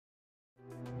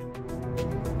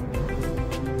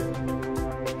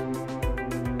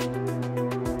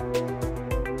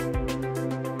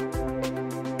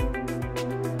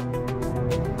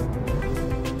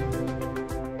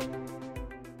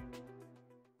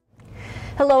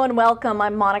Hello and welcome.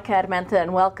 I'm Monica Armenta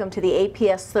and welcome to the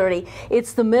APS 30.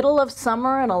 It's the middle of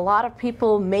summer and a lot of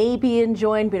people may be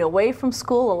enjoying being away from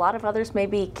school. A lot of others may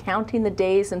be counting the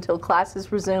days until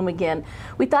classes resume again.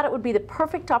 We thought it would be the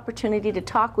perfect opportunity to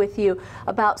talk with you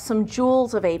about some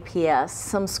jewels of APS,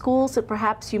 some schools that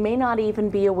perhaps you may not even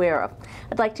be aware of.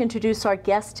 I'd like to introduce our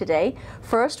guest today.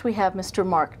 First, we have Mr.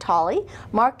 Mark Tolley.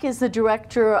 Mark is the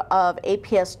director of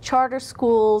APS charter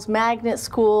schools, magnet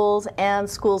schools, and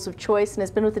schools of choice, and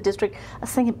has been with the district, I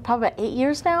think, probably about 8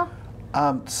 years now?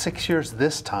 6 years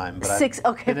this time, but okay.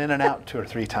 I've been in and out 2 or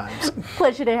 3 times.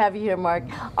 Pleasure to have you here, Mark.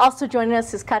 Also joining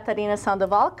us is Katarina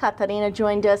Sandoval. Katarina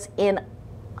joined us in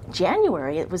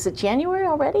January. Was it January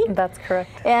already? That's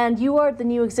correct. And you are the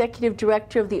new executive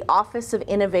director of the Office of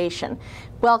Innovation.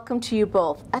 Welcome to you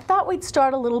both. I thought we'd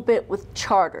start a little bit with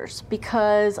charters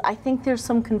because I think there's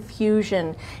some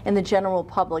confusion in the general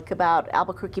public about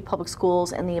Albuquerque Public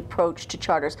Schools and the approach to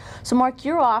charters. So Mark,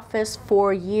 your office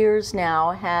for years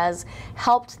now has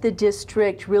helped the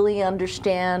district really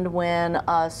understand when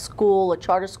a school, a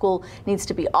charter school, needs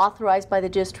to be authorized by the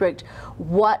district,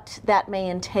 what that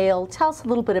may entail. Tell us a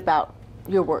little bit about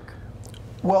your work.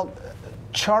 Well,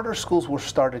 charter schools were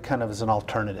started kind of as an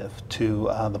alternative to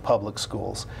the public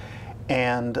schools.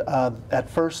 And at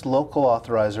first, local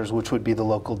authorizers, which would be the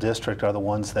local district, are the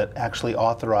ones that actually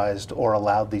authorized or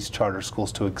allowed these charter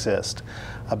schools to exist.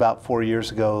 About 4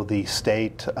 years ago, the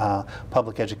State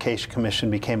Public Education Commission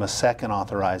became a second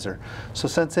authorizer. So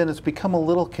since then, it's become a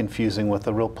little confusing with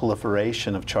the real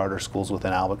proliferation of charter schools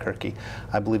within Albuquerque.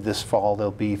 I believe this fall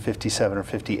there'll be 57 or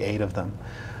 58 of them.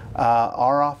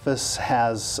 Our office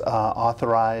has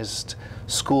authorized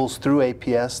schools through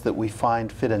APS that we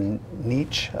find fit a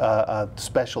niche, a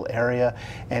special area,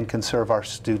 and can serve our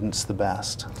students the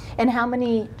best. And how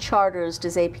many charters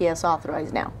does APS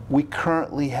authorize now? We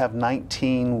currently have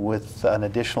 19 with an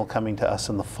additional coming to us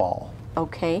in the fall.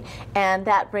 Okay, and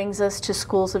that brings us to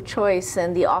Schools of Choice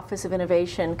and the Office of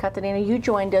Innovation. Katarina, you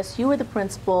joined us. You were the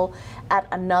principal at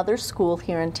another school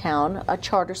here in town, a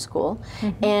charter school,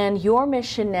 and your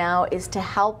mission now is to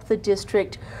help the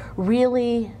district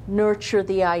really nurture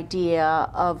the idea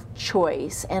of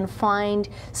choice and find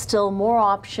still more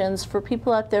options for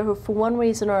people out there who, for one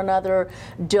reason or another,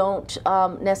 don't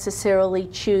necessarily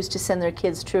choose to send their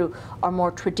kids to our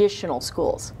more traditional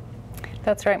schools.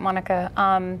 That's right, Monica.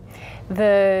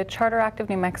 The Charter Act of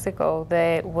New Mexico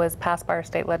that was passed by our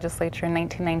state legislature in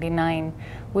 1999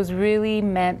 was really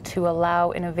meant to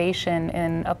allow innovation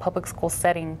in a public school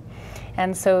setting.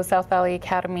 And so South Valley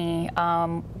Academy,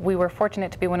 we were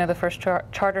fortunate to be one of the first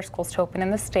charter schools to open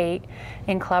in the state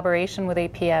in collaboration with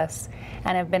APS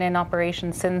and have been in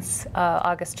operation since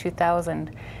August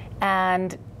 2000.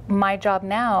 And my job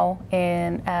now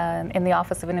in the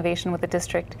Office of Innovation with the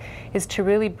district is to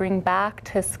really bring back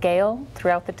to scale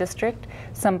throughout the district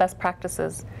some best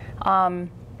practices.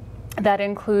 That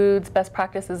includes best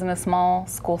practices in a small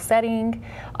school setting,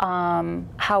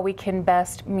 how we can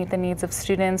best meet the needs of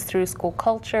students through school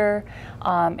culture,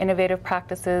 innovative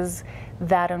practices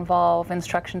that involve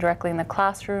instruction directly in the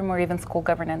classroom or even school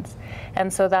governance.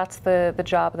 And so that's the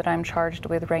job that I'm charged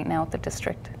with right now at the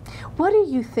district. What do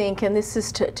you think, and this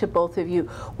is to both of you,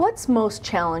 what's most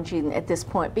challenging at this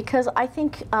point? Because I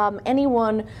think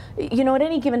anyone, you know, at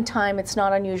any given time, it's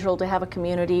not unusual to have a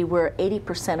community where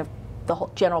 80% of the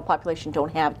whole general population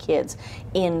don't have kids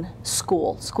in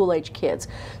school-age kids.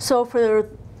 So for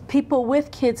people with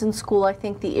kids in school, I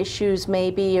think the issues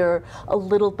maybe are a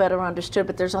little better understood,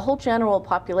 but there's a whole general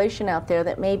population out there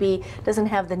that maybe doesn't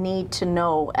have the need to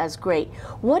know as great.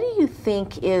 What do you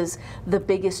think is the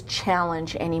biggest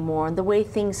challenge anymore, and the way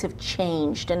things have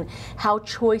changed, and how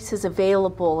choice is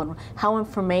available, and how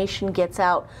information gets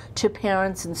out to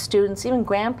parents and students, even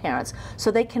grandparents,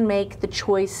 so they can make the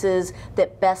choices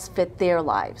that best fit their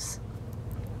lives?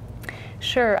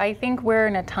 Sure, I think we're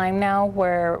in a time now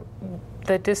where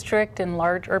the district and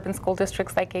large urban school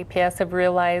districts like APS have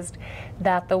realized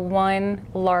that the one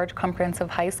large comprehensive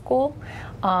high school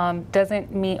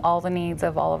doesn't meet all the needs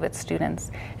of all of its students.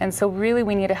 And so really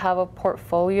we need to have a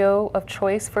portfolio of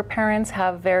choice for parents,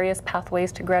 have various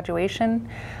pathways to graduation,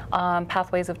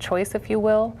 pathways of choice, if you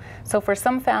will. So for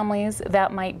some families,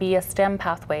 that might be a STEM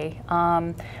pathway.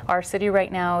 Our city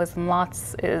right now is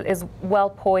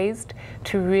well poised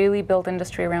to really build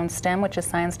industry around STEM, which is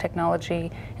science,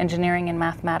 technology, engineering, and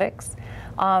mathematics.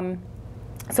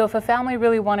 So if a family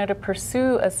really wanted to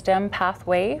pursue a STEM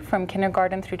pathway from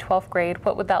kindergarten through 12th grade,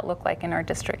 what would that look like in our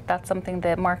district? That's something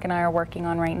that Mark and I are working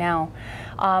on right now.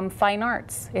 Fine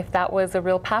arts, if that was a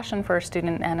real passion for a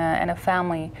student and a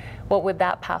family, what would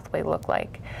that pathway look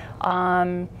like?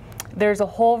 there's a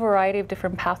whole variety of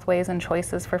different pathways and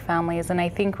choices for families, and I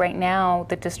think right now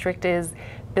the district is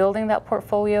building that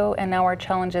portfolio, and now our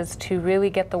challenge is to really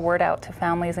get the word out to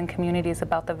families and communities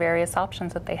about the various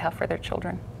options that they have for their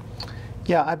children.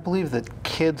 Yeah, I believe that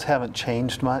kids haven't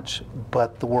changed much,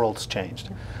 but the world's changed.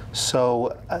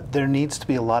 So there needs to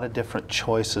be a lot of different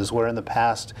choices, where in the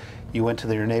past you went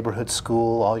to your neighborhood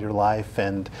school all your life,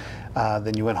 and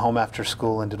then you went home after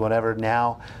school and did whatever.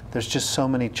 Now there's just so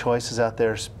many choices out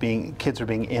there. Kids are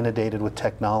being inundated with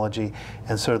technology,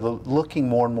 and sort of looking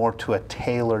more and more to a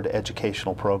tailored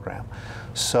educational program.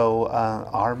 So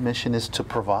our mission is to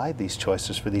provide these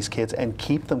choices for these kids and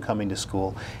keep them coming to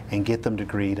school and get them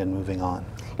degreed and moving on.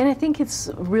 And I think it's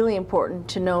really important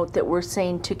to note that we're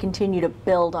saying to continue to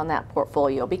build on that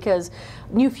portfolio, because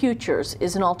New Futures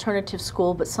is an alternative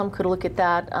school, but some could look at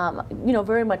that, you know,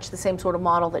 very much the same sort of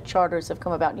model that charters have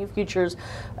come about. New Futures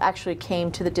actually came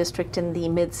to the district in the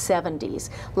mid-70s.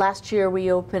 Last year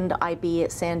we opened IB at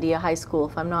Sandia High School.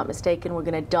 If I'm not mistaken, we're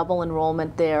going to double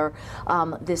enrollment there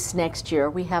this next year.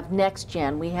 We have Next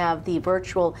Gen, we have the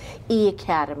virtual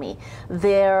E-Academy.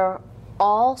 There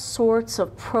all sorts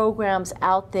of programs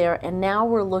out there, and now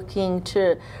we're looking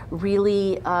to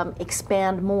really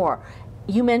expand more.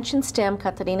 You mentioned STEM,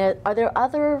 Katarina. Are there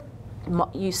other,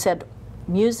 you said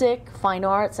music, fine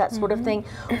arts, that sort of thing.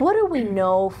 What do we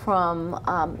know from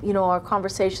you know, our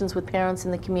conversations with parents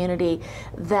in the community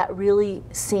that really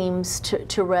seems to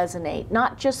resonate?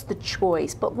 Not just the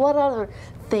choice, but what other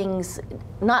things,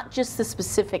 not just the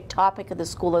specific topic of the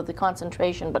school or the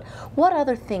concentration, but what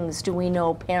other things do we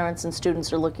know parents and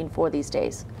students are looking for these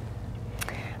days?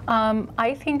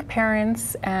 I think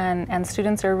parents and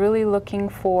students are really looking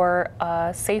for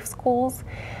safe schools,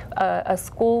 a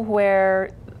school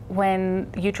where when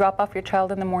you drop off your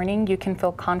child in the morning, you can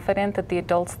feel confident that the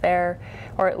adults there,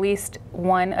 or at least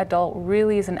one adult,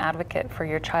 really is an advocate for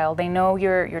your child. They know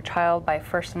your child by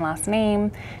first and last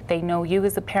name, they know you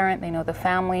as a parent, they know the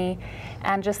family,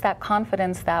 and just that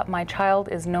confidence that my child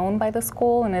is known by the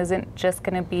school and isn't just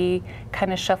going to be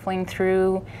kind of shuffling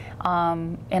through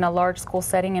in a large school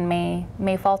setting and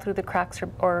may fall through the cracks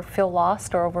or feel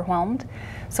lost or overwhelmed.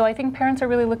 So I think parents are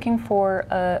really looking for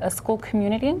a school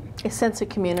community. A sense of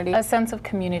community. A sense of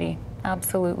community,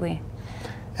 absolutely.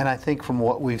 And I think from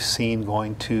what we've seen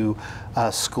going to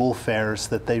school fairs,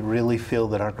 that they really feel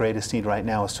that our greatest need right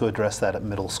now is to address that at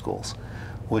middle schools,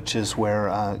 which is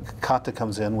where Kata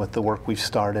comes in with the work we've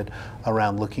started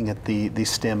around looking at the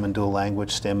STEM and dual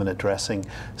language STEM and addressing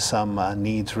some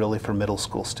needs really for middle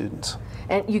school students.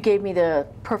 And you gave me the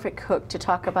perfect hook to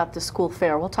talk about the school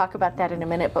fair. We'll talk about that in a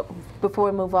minute, but before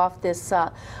we move off this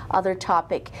other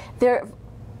topic, there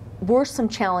were some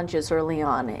challenges early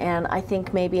on, and I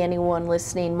think maybe anyone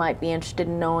listening might be interested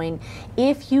in knowing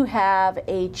if you have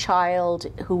a child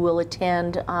who will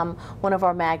attend one of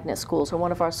our magnet schools or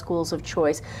one of our schools of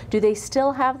choice, do they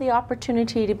still have the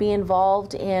opportunity to be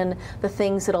involved in the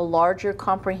things that a larger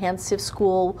comprehensive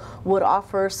school would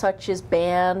offer, such as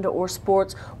band or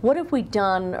sports? What have we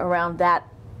done around that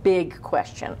big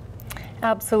question?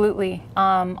 Absolutely.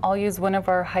 I'll use one of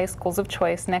our high schools of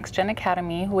choice, Next Gen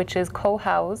Academy, which is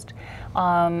co-housed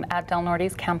at Del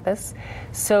Norte's campus.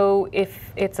 So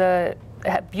if it's a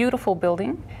beautiful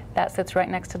building that sits right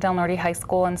next to Del Norte High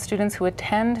School, and students who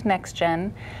attend Next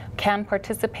Gen can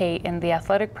participate in the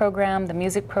athletic program, the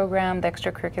music program, the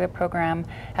extracurricular program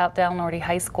at Del Norte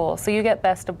High School. So you get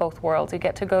best of both worlds. You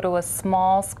get to go to a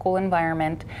small school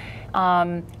environment.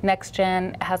 Next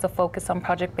Gen has a focus on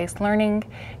project-based learning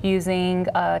using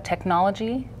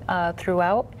technology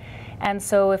throughout. And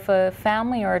so if a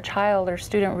family or a child or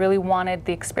student really wanted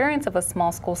the experience of a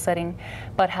small school setting,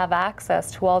 but have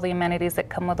access to all the amenities that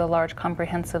come with a large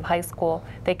comprehensive high school,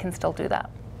 they can still do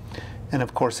that. And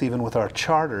of course, even with our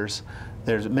charters,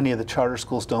 many of the charter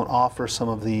schools don't offer some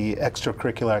of the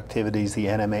extracurricular activities, the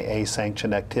NMAA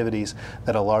sanctioned activities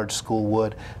that a large school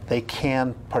would. They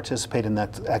can participate in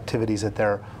that activities at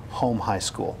their home high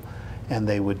school, and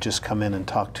they would just come in and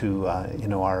talk to you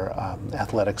know, our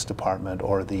athletics department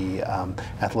or the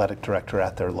athletic director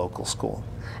at their local school.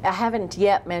 I haven't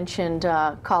yet mentioned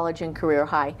college and career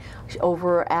high.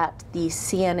 Over at the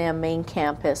CNM main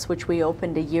campus, which we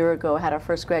opened a year ago, had our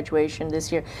first graduation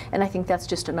this year, and I think that's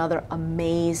just another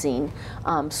amazing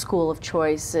school of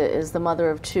choice. As the mother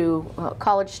of two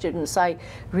college students, I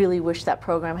really wish that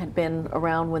program had been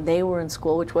around when they were in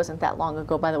school, which wasn't that long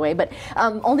ago, by the way, but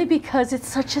only because it's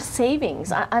such a safe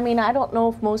savings. I mean, I don't know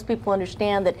if most people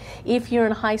understand that if you're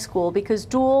in high school, because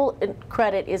dual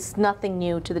credit is nothing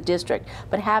new to the district,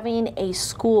 but having a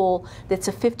school that's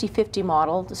a 50-50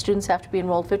 model, the students have to be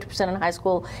enrolled 50% in high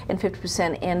school and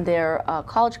 50% in their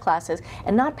college classes,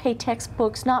 and not pay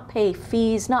textbooks, not pay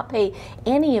fees, not pay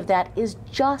any of that, is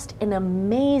just an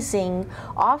amazing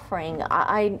offering.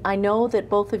 I know that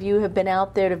both of you have been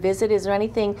out there to visit. Is there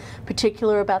anything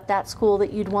particular about that school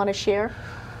that you'd want to share?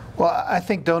 Well, I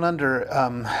think don't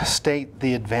understate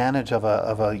the advantage of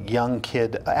a young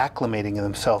kid acclimating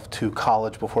themselves to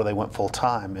college before they went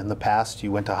full-time. In the past,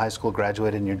 you went to high school,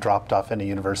 graduated, and you dropped off into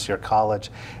university or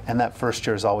college, and that first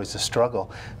year is always a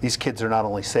struggle. These kids are not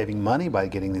only saving money by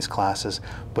getting these classes,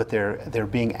 but they're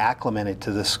being acclimated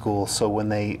to this school, so when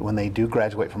they do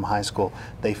graduate from high school,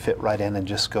 they fit right in and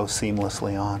just go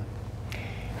seamlessly on.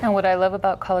 And what I love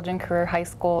about College and Career High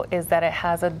School is that it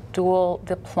has a dual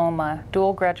diploma,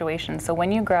 dual graduation. So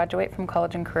when you graduate from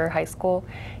College and Career High School,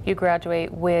 you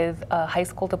graduate with a high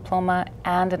school diploma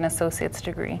and an associate's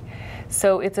degree.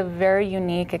 So it's a very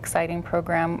unique, exciting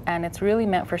program, and it's really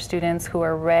meant for students who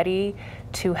are ready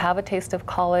to have a taste of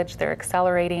college. They're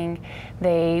accelerating.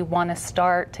 They want to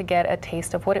start to get a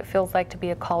taste of what it feels like to be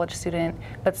a college student,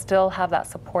 but still have that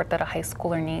support that a high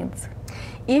schooler needs.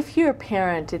 If you're a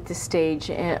parent at this stage,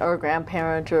 or a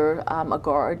grandparent, or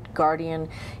a guardian,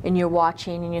 and you're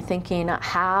watching and you're thinking,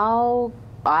 how,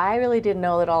 I really didn't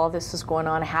know that all of this was going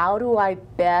on, how do I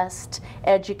best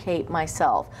educate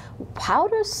myself? How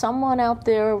does someone out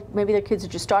there, maybe their kids are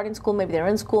just starting school, maybe they're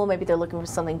in school, maybe they're looking for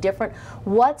something different,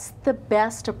 what's the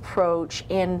best approach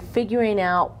in figuring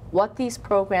out what these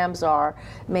programs are,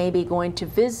 maybe going to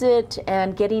visit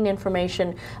and getting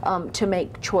information to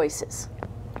make choices?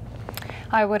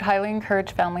 I would highly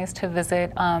encourage families to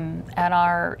visit at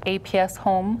our APS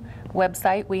home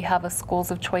website. We have a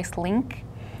Schools of Choice link.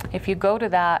 If you go to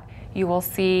that, you will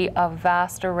see a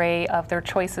vast array of their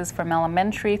choices from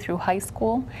elementary through high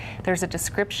school. There's a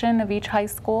description of each high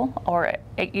school or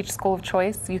each school of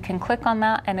choice. You can click on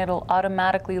that and it'll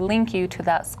automatically link you to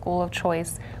that school of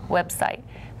choice website.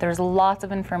 There's lots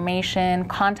of information,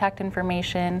 contact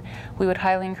information. We would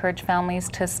highly encourage families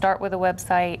to start with a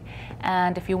website,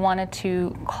 and if you wanted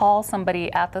to call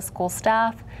somebody at the school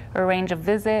staff or arrange a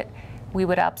visit, we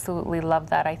would absolutely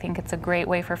love that. I think it's a great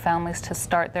way for families to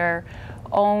start their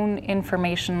own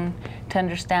information to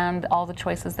understand all the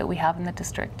choices that we have in the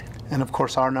district. And of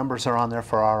course, our numbers are on there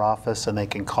for our office, and they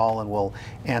can call and we'll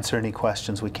answer any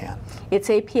questions we can. It's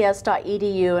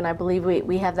aps.edu, and I believe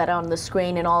we have that on the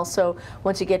screen. And also,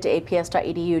 once you get to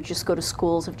aps.edu, just go to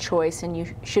Schools of Choice, and you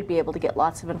should be able to get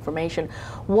lots of information.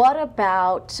 What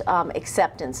about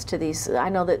acceptance to these? I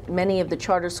know that many of the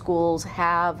charter schools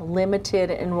have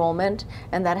limited enrollment,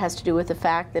 and that has to do with the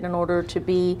fact that in order to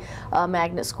be a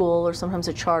magnet school or sometimes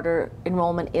a charter,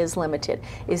 enrollment is limited.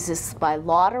 Is this by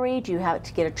lottery? Do you have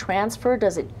to get a transfer?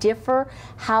 Does it differ?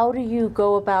 How do you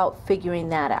go about figuring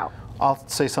that out? I'll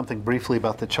say something briefly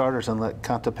about the charters and let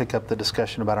Kanta pick up the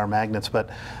discussion about our magnets, but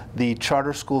the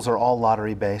charter schools are all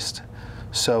lottery based.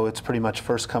 So it's pretty much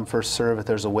first come, first serve. If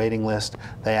there's a waiting list,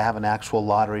 they have an actual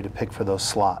lottery to pick for those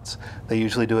slots. They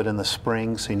usually do it in the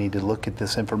spring, so you need to look at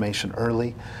this information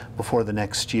early before the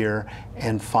next year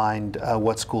and find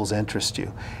what schools interest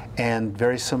you. And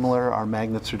very similar, our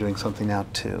magnets are doing something now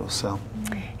too. So.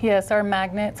 Yes, our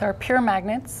magnets are pure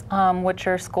magnets, which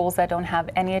are schools that don't have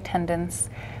any attendance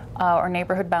or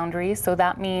neighborhood boundaries. So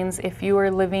that means if you are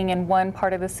living in one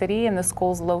part of the city and the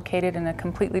school's located in a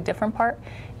completely different part,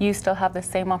 you still have the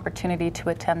same opportunity to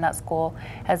attend that school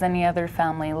as any other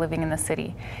family living in the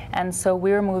city. And so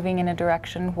we're moving in a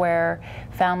direction where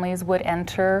families would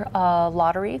enter a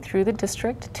lottery through the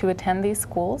district to attend these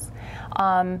schools.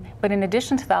 But in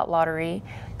addition to that lottery,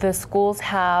 the schools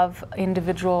have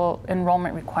individual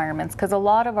enrollment requirements, because a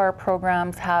lot of our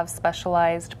programs have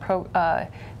specialized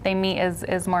they meet,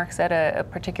 as Mark said, a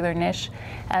particular niche.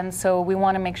 And so we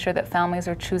want to make sure that families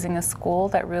are choosing a school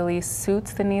that really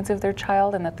suits the needs of their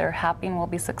child and that they're happy and will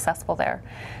be successful there.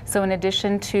 So in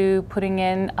addition to putting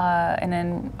in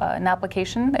an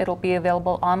application, it'll be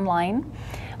available online.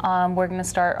 We're going to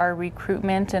start our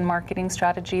recruitment and marketing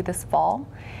strategy this fall.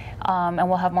 And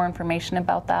we'll have more information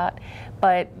about that.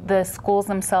 But the schools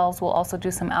themselves will also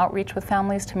do some outreach with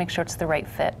families to make sure it's the right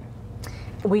fit.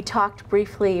 We talked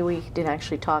briefly, we didn't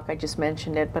actually talk, I just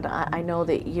mentioned it, but I know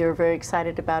that you're very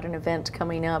excited about an event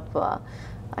coming up.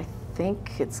 I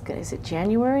think is it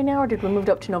January now, or did we move it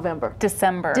up to November?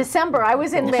 December. December, I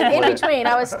was in between,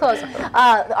 I was close.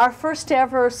 Our first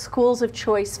ever Schools of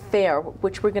Choice Fair,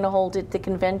 which we're going to hold at the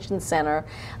Convention Center.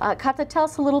 Kata, tell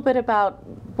us a little bit about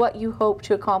what you hope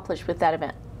to accomplish with that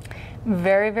event.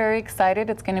 Very, very excited.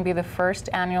 It's going to be the first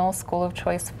annual School of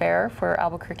Choice Fair for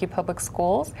Albuquerque Public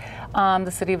Schools.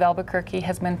 The City of Albuquerque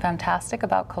has been fantastic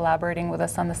about collaborating with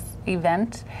us on this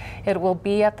event. It will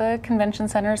be at the Convention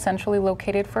Center, centrally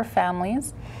located for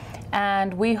families,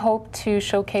 and we hope to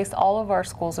showcase all of our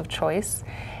schools of choice.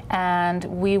 And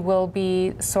we will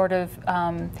be sort of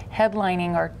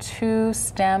headlining our 2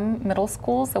 STEM middle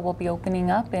schools that will be opening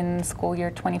up in school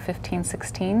year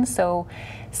 2015-16. So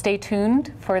stay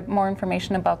tuned for more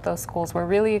information about those schools. We're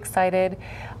really excited.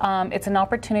 It's an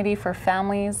opportunity for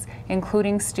families,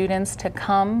 including students, to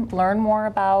come learn more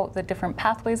about the different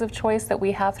pathways of choice that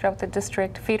we have throughout the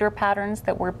district, feeder patterns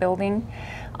that we're building,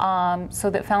 so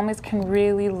that families can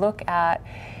really look at,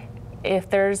 if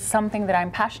there's something that I'm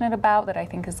passionate about that I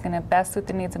think is going to best suit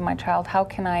the needs of my child, how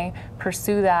can I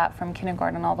pursue that from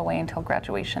kindergarten all the way until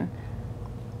graduation?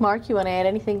 Mark, you want to add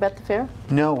anything about the fair?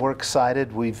 No, we're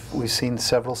excited. We've seen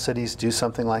several cities do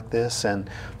something like this, and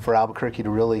for Albuquerque to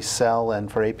really sell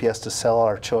and for APS to sell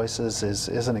our choices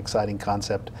is an exciting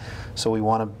concept. So we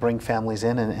want to bring families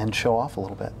in and show off a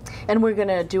little bit. And we're going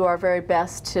to do our very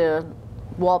best to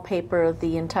wallpaper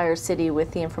the entire city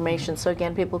with the information. So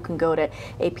again, people can go to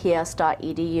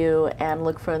aps.edu and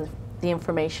look for the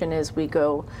information as we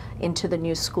go into the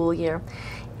new school year.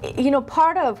 You know,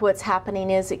 part of what's happening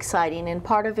is exciting, and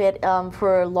part of it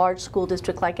for a large school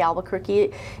district like Albuquerque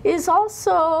is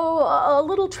also a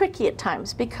little tricky at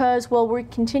times, because while we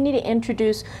continue to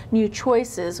introduce new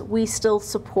choices, we still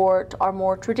support our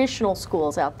more traditional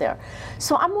schools out there.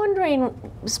 So I'm wondering,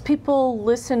 as people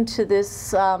listen to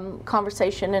this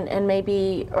conversation and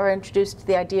maybe are introduced to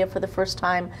the idea for the first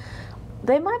time,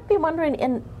 they might be wondering,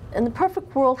 in the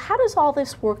perfect world, how does all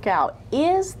this work out?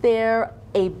 Is there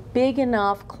a big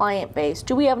enough client base?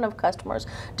 Do we have enough customers?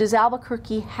 Does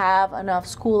Albuquerque have enough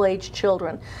school-age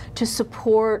children to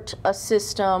support a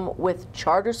system with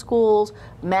charter schools,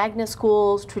 magnet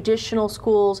schools, traditional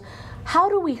schools? How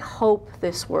do we hope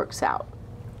this works out?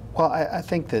 Well, I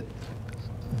think that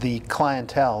the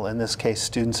clientele, in this case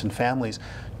students and families,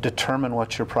 determine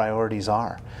what your priorities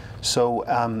are. So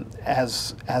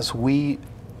as we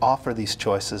offer these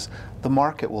choices, the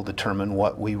market will determine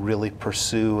what we really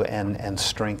pursue and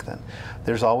strengthen.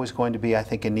 There's always going to be, I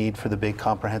think, a need for the big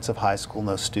comprehensive high school,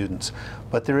 no students,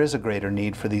 but there is a greater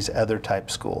need for these other type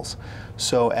schools.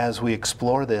 So as we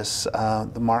explore this,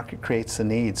 the market creates the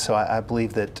needs. So I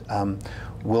believe that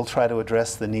we'll try to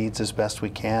address the needs as best we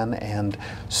can, and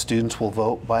students will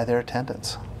vote by their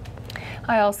attendance.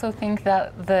 I also think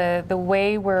that the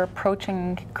way we're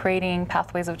approaching creating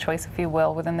pathways of choice, if you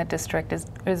will, within the district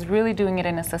is really doing it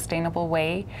in a sustainable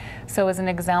way. So as an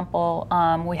example,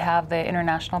 we have the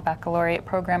International Baccalaureate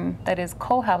program that is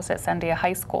co-housed at Sandia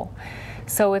High School.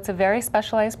 So it's a very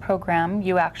specialized program.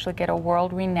 You actually get a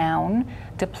world-renowned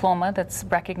diploma that's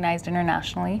recognized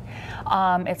internationally.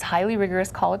 It's highly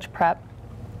rigorous college prep.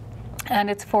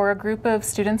 And it's for a group of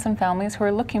students and families who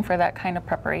are looking for that kind of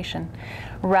preparation.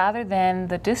 Rather than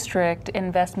the district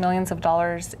invest millions of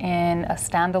dollars in a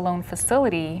standalone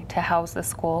facility to house the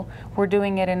school, we're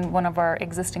doing it in one of our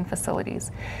existing facilities.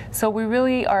 So we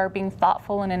really are being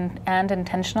thoughtful and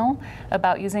intentional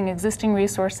about using existing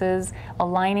resources,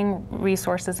 aligning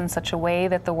resources in such a way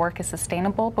that the work is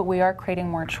sustainable, but we are creating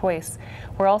more choice.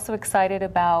 We're also excited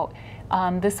about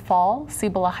this fall,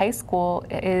 Cibola High School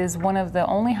is one of the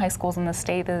only high schools in the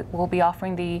state that will be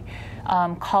offering the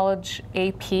college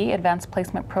AP, Advanced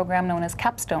Placement Program, known as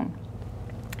Capstone.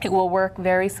 It will work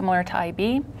very similar to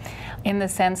IB in the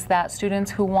sense that students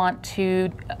who want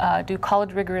to do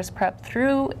college rigorous prep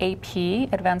through AP,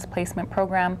 Advanced Placement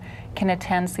Program, can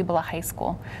attend Cibola High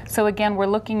School. So again, we're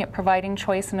looking at providing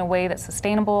choice in a way that's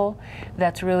sustainable,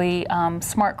 that's really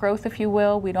smart growth, if you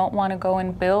will. We don't want to go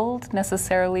and build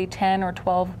necessarily 10 or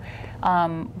 12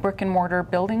 brick and mortar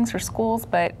buildings or schools,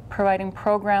 but providing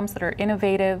programs that are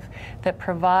innovative, that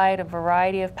provide a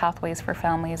variety of pathways for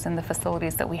families in the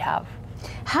facilities that we have.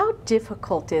 How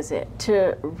difficult is it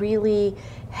to really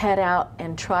head out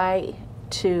and try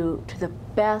to the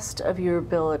best of your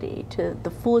ability, to the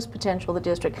fullest potential of the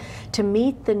district, to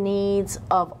meet the needs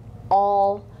of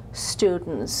all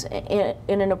students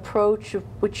in an approach of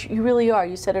which you really are,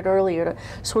 you said it earlier, to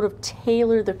sort of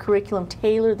tailor the curriculum,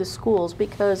 tailor the schools,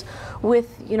 because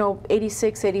with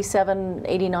 86, 87,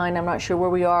 89, I'm not sure where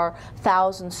we are,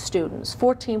 1,000 students,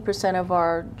 14% of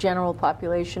our general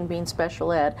population being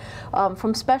special ed,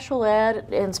 from special ed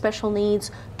and special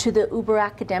needs to the uber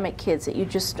academic kids that you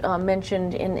just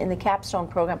mentioned in the Capstone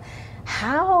program.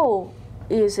 How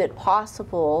is it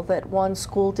possible that one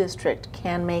school district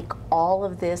can make all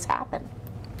of this happen?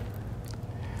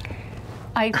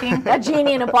 I think a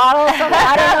genie in a bottle or something?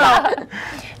 I don't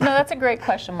know. No, that's a great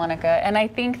question, Monica. And I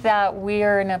think that we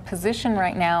are in a position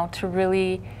right now to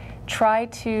really try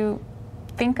to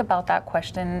think about that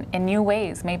question in new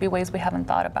ways, maybe ways we haven't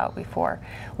thought about before.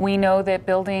 We know that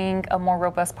building a more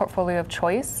robust portfolio of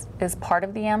choice is part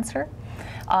of the answer.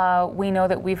 We know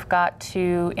that we've got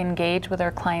to engage with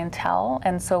our clientele,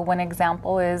 and so one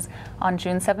example is on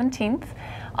June 17th,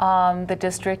 the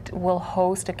district will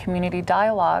host a community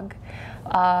dialogue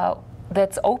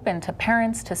that's open to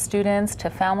parents, to students, to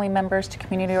family members, to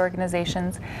community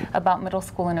organizations about middle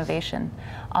school innovation,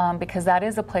 because that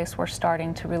is a place we're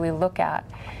starting to really look at.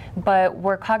 But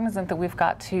we're cognizant that we've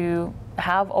got to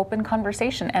have open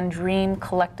conversation and dream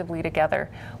collectively together.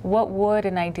 What would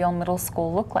an ideal middle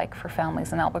school look like for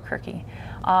families in Albuquerque?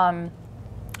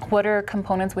 What are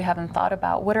components we haven't thought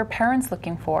about? What are parents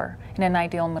looking for in an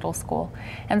ideal middle school?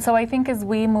 And so I think as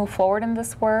we move forward in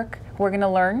this work, we're going to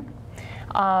learn.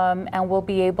 And we'll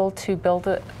be able to build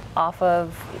it off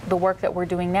of the work that we're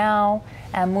doing now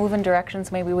and move in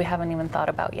directions maybe we haven't even thought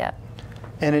about yet.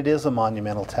 And it is a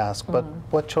monumental task, but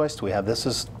what choice do we have? This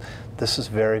is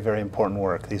very, very important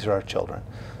work. These are our children.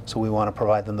 So we want to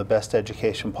provide them the best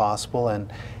education possible, and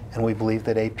we believe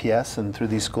that APS and through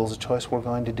these schools of choice, we're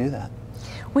going to do that.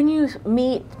 When you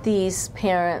meet these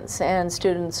parents and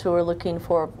students who are looking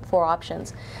for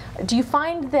options, do you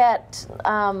find that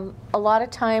a lot of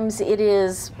times it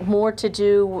is more to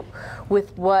do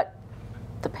with what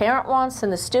the parent wants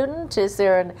and the student? Is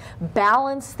there a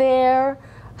balance there?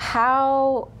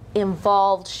 How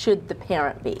involved should the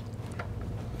parent be?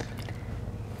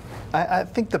 I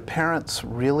think the parents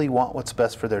really want what's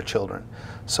best for their children.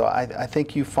 So I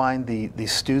think you find the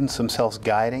students themselves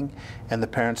guiding, and the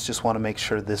parents just want to make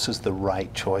sure this is the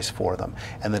right choice for them,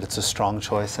 and that it's a strong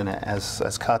choice, and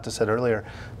as Kata said earlier,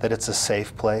 that it's a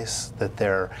safe place, that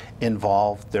they're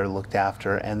involved, they're looked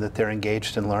after, and that they're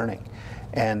engaged in learning.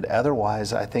 And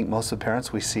otherwise, I think most of the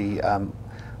parents we see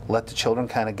let the children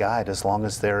kind of guide as long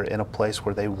as they're in a place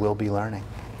where they will be learning.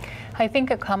 I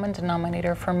think a common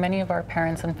denominator for many of our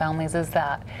parents and families is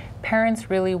that parents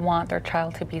really want their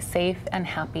child to be safe and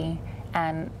happy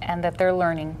and that they're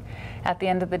learning. At the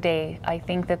end of the day, I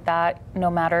think that no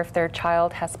matter if their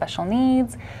child has special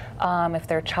needs, if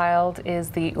their child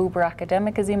is the uber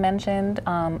academic, as you mentioned,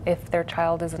 if their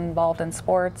child is involved in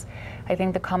sports, I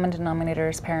think the common denominator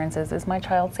as parents is my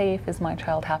child safe? Is my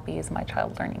child happy? Is my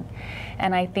child learning?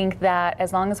 And I think that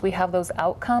as long as we have those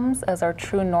outcomes as our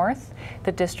true north,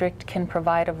 the district can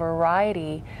provide a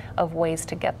variety of ways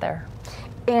to get there.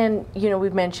 And you know,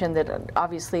 we've mentioned that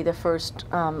obviously the first,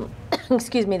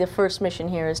 excuse me, the first mission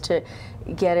here is to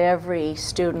get every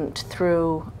student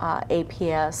through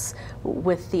APS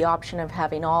with the option of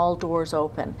having all doors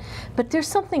open. But there's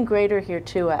something greater here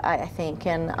too, I think,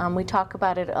 and we talk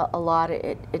about it a lot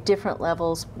at different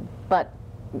levels, but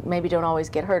maybe don't always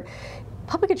get heard.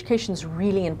 Public education is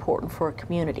really important for a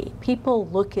community. People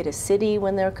look at a city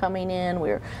when they're coming in.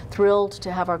 We're thrilled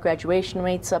to have our graduation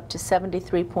rates up to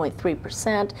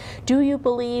 73.3%. Do you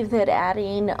believe that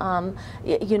adding,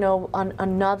 you know,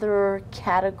 another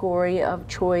category of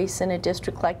choice in a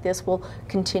district like this will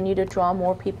continue to draw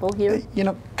more people here? You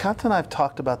know, Kata and I have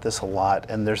talked about this a lot,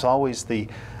 and there's always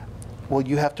well,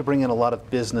 you have to bring in a lot of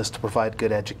business to provide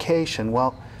good education.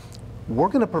 Well, we're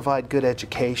going to provide good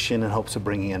education in hopes of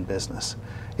bringing in business.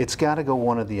 It's got to go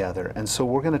one or the other, and so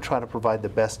we're going to try to provide the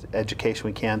best education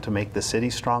we can to make the city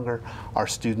stronger, our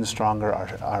students stronger,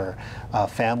 our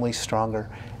families stronger,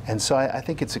 and so I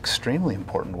think it's extremely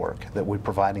important work that we're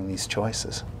providing these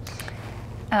choices.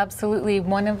 Absolutely.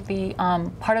 One of the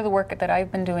part of the work that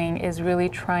I've been doing is really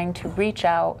trying to reach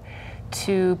out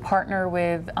to partner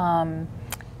with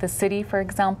the city, for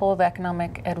example, the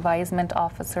economic advisement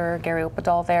officer, Gary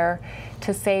Opedal there,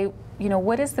 to say, you know,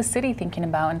 what is the city thinking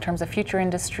about in terms of future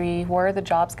industry? Where are the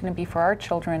jobs going to be for our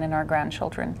children and our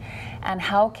grandchildren? And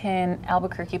how can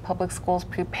Albuquerque Public Schools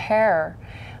prepare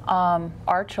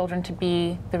our children to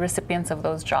be the recipients of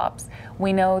those jobs?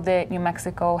 We know that New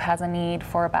Mexico has a need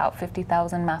for about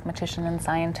 50,000 mathematicians and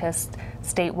scientists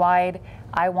statewide.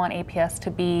 I want APS to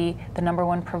be the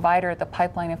 #1 provider, the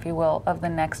pipeline, if you will, of the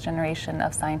next generation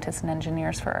of scientists and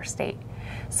engineers for our state.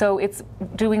 So it's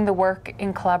doing the work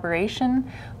in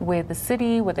collaboration with the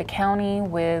city, with the county,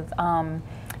 with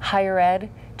higher ed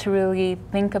to really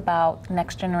think about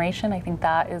next generation. I think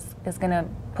that is going to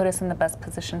put us in the best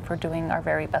position for doing our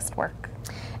very best work.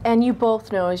 And you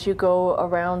both know, as you go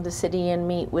around the city and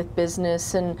meet with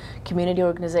business and community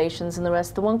organizations and the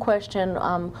rest, the one question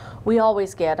we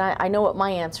always get, I know what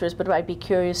my answer is, but I'd be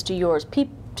curious to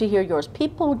hear yours.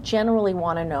 People generally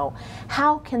want to know,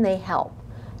 how can they help?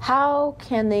 how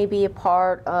can they be a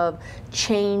part of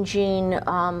changing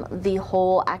the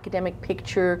whole academic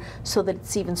picture so that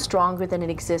it's even stronger than it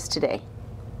exists today?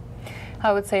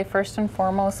 I would say first and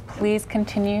foremost, please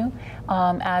continue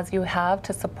as you have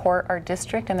to support our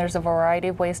district, and there's a variety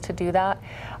of ways to do that.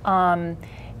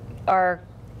 Our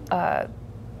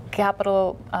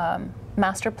capital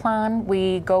master plan,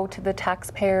 we go to the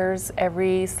taxpayers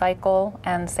every cycle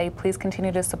and say, please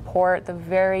continue to support the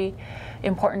very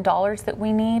important dollars that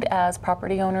we need as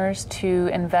property owners to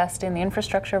invest in the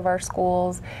infrastructure of our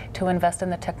schools, to invest in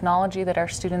the technology that our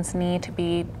students need to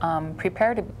be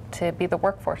prepared to be the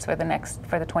workforce for the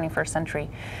 21st century.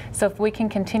 So if we can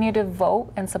continue to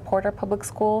vote and support our public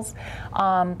schools,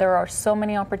 there are so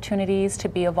many opportunities to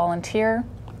be a volunteer,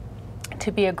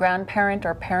 to be a grandparent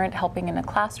or parent helping in a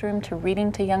classroom, to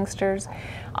reading to youngsters.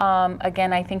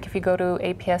 Again, I think if you go to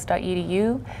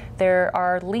aps.edu, there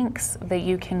are links that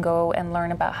you can go and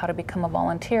learn about how to become a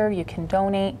volunteer. You can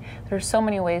donate. There's so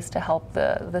many ways to help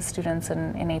the students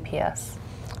in APS.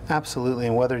 Absolutely,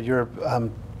 and whether your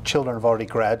children have already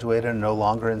graduated and no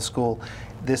longer in school,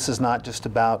 this is not just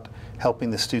about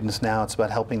helping the students now, it's about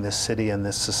helping this city and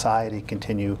this society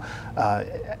continue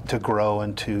to grow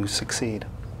and to succeed.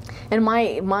 And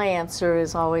my answer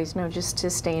is always, no, just to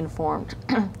stay informed.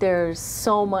 There's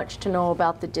so much to know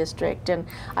about the district, and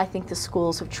I think the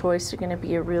schools of choice are going to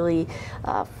be a really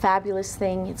fabulous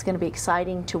thing. It's going to be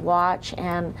exciting to watch,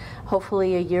 and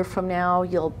hopefully a year from now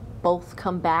you'll both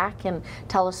come back and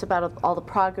tell us about all the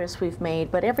progress we've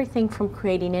made, but everything from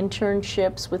creating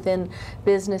internships within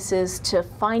businesses to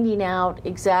finding out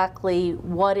exactly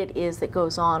what it is that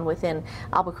goes on within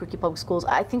Albuquerque Public Schools.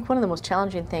 I think one of the most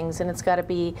challenging things, and it's got to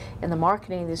be in the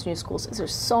marketing of these new schools, is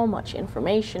there's so much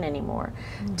information anymore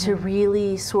to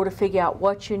really sort of figure out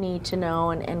what you need to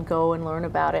know and go and learn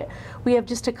about it. We have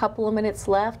just a couple of minutes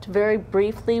left. Very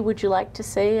briefly, would you like to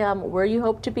say where you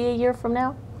hope to be a year from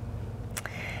now?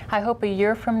 I hope a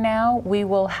year from now we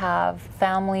will have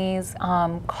families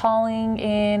calling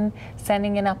in,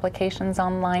 sending in applications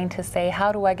online to say,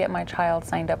 how do I get my child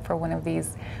signed up for one of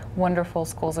these wonderful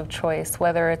schools of choice,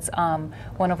 whether it's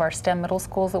one of our STEM middle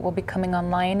schools that will be coming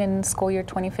online in school year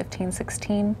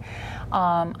 2015-16.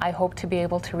 I hope to be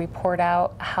able to report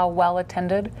out how well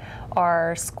attended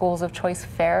our schools of choice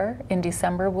fair in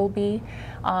December will be.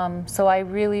 So I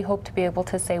really hope to be able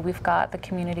to say we've got the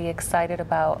community excited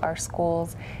about our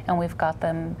schools and we've got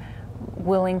them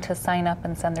willing to sign up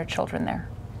and send their children there.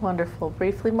 Wonderful.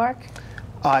 Briefly, Mark?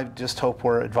 I just hope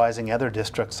we're advising other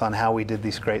districts on how we did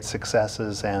these great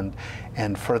successes and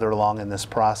further along in this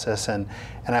process. And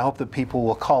I hope that people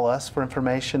will call us for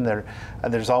information.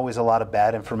 There's always a lot of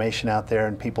bad information out there,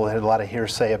 and people had a lot of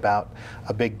hearsay about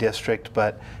a big district.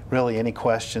 But really, any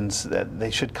questions, they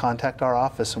should contact our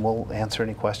office, and we'll answer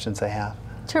any questions they have.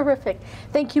 Terrific.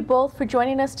 Thank you both for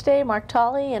joining us today, Mark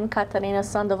Tolley and Katarina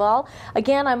Sandoval.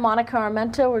 Again, I'm Monica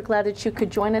Armento. We're glad that you could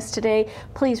join us today.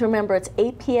 Please remember, it's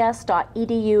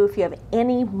aps.edu. If you have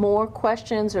any more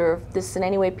questions or if this in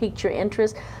any way piqued your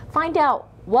interest, find out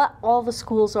what all the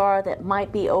schools are that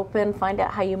might be open, find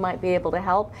out how you might be able to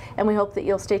help, and we hope that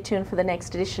you'll stay tuned for the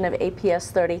next edition of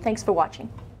APS 30. Thanks for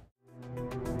watching.